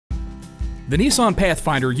The Nissan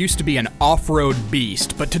Pathfinder used to be an off-road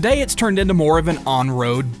beast, but today it's turned into more of an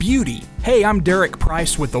on-road beauty. Hey, I'm Derek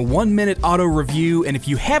Price with the 1 Minute Auto Review, and if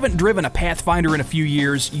you haven't driven a Pathfinder in a few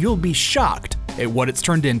years, you'll be shocked at what it's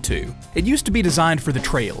turned into. It used to be designed for the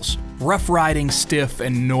trails, rough riding, stiff,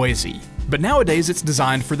 and noisy. But nowadays it's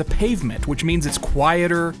designed for the pavement, which means it's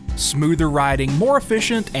quieter, smoother riding, more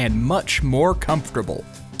efficient, and much more comfortable.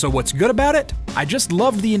 So what's good about it? I just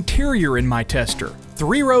loved the interior in my tester.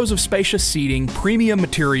 3 rows of spacious seating, premium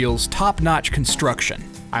materials, top-notch construction.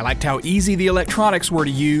 I liked how easy the electronics were to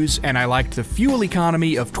use, and I liked the fuel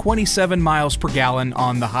economy of 27 miles per gallon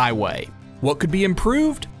on the highway. What could be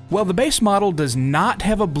improved? Well, the base model does not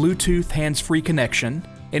have a Bluetooth hands-free connection,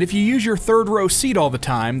 and if you use your 3rd row seat all the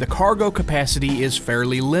time, the cargo capacity is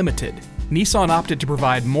fairly limited. Nissan opted to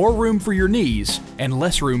provide more room for your knees and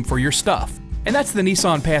less room for your stuff. And that's the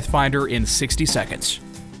Nissan Pathfinder in 60 seconds.